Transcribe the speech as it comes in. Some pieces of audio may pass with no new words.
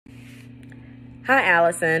Hi,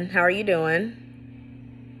 Allison. How are you doing?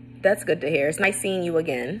 That's good to hear. It's nice seeing you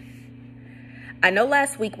again. I know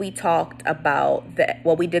last week we talked about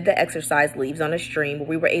we did the exercise leaves on a stream where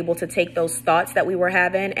we were able to take those thoughts that we were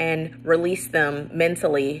having and release them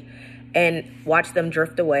mentally and watch them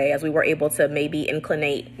drift away as we were able to maybe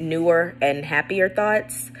inclinate newer and happier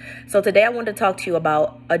thoughts. So today I wanted to talk to you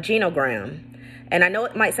about a genogram. And I know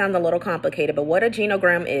it might sound a little complicated, but what a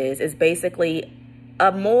genogram is basically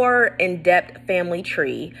a more in-depth family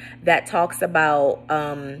tree that talks about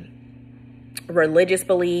religious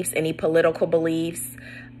beliefs, any political beliefs,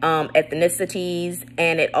 ethnicities,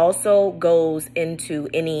 and it also goes into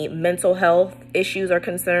any mental health issues or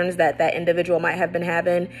concerns that that individual might have been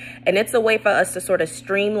having. And it's a way for us to sort of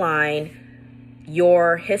streamline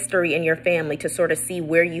your history and your family to sort of see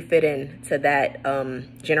where you fit in to that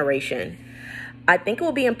generation. I think it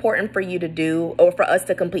will be important for you to do, or for us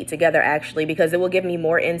to complete together actually, because it will give me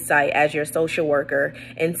more insight as your social worker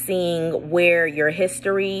in seeing where your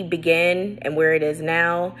history began and where it is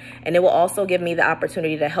now. And it will also give me the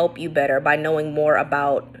opportunity to help you better by knowing more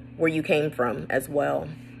about where you came from as well.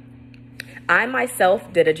 I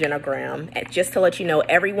myself did a genogram, just to let you know,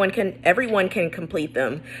 everyone can complete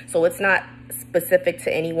them. So it's not specific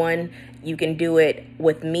to anyone. You can do it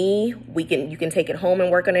with me. You can take it home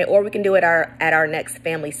and work on it, or we can do it at our next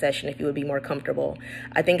family session if you would be more comfortable.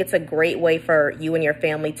 I think it's a great way for you and your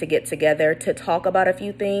family to get together to talk about a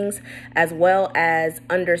few things, as well as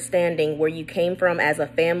understanding where you came from as a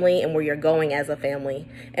family and where you're going as a family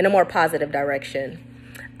in a more positive direction.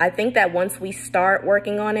 I think that once we start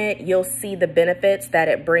working on it, you'll see the benefits that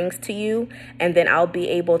it brings to you. And then I'll be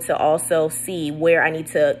able to also see where I need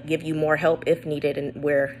to give you more help if needed and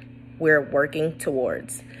where we're working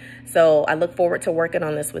towards. So I look forward to working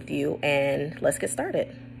on this with you, and let's get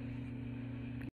started.